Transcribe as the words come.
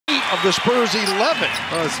of the Spurs 11.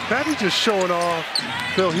 Patty's just showing off.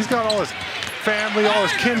 Phil, he's got all his family, all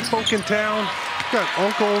his kinfolk in town. He's got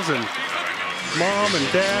uncles and mom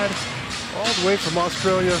and dad, all the way from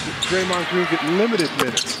Australia. Draymond Green getting limited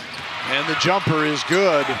minutes. And the jumper is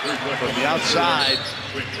good from the outside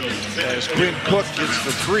as Quinn Cook gets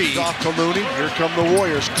the three. Off to Looney. Here come the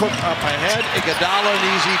Warriors. Cook up ahead. Iguodala an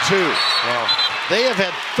easy two. Wow. They have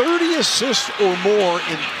had 30 assists or more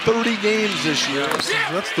in 30 games this year.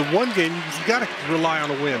 That's the one game you got to rely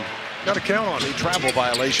on a win. Got to count on it. A travel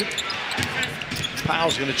violation.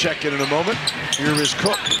 Powell's going to check in a moment. Here is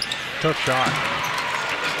Cook. Tough shot.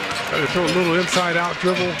 Got to throw a little inside-out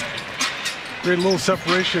dribble. Create a little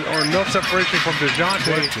separation or enough separation from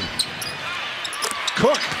DeJounte.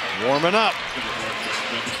 Cook warming up.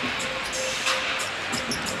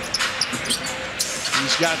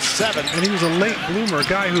 He's got 7. And he was a late bloomer, a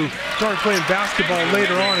guy who started playing basketball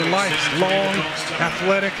later on in life. Long,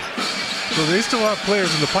 athletic. So they still have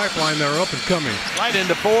players in the pipeline that are up and coming. Right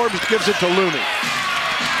into Forbes, gives it to Looney.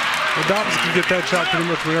 Well, Davis can get that shot pretty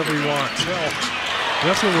much whenever he wants. Well,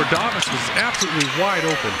 that's one where Davis was absolutely wide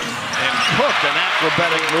open. And Cook, an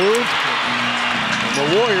acrobatic move. And the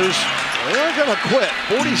Warriors, they're going to quit.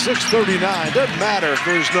 46-39. Doesn't matter if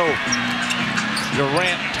there's no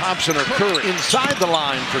Durant, Thompson, or Curry inside the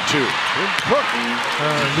line for 2. And Cook.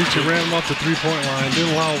 At least you ran him off the three-point line.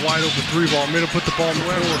 Didn't allow a wide open three ball. Made him put the ball in the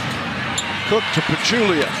floor. Cook to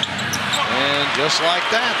Pachulia. And just like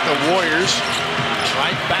that, the Warriors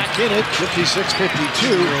right back in it.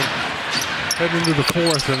 56-52. Heading into the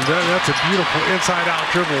fourth, and that's a beautiful inside-out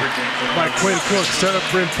dribble by Quinn Cook. Set up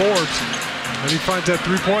Bryn Forbes, and he finds that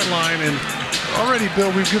three-point line. And already,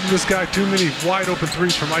 Bill, we've given this guy too many wide-open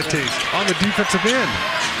threes for my taste. On the defensive end,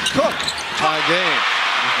 Cook, tie game.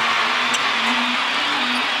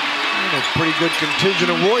 And a pretty good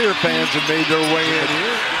contingent of Warrior fans have made their way in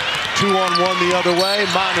here. 2-on-1 the other way.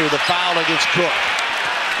 Manu, the foul against Cook.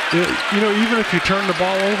 You know, even if you turn the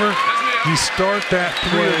ball over, you start that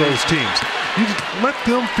 3 of those teams. You let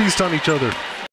them feast on each other.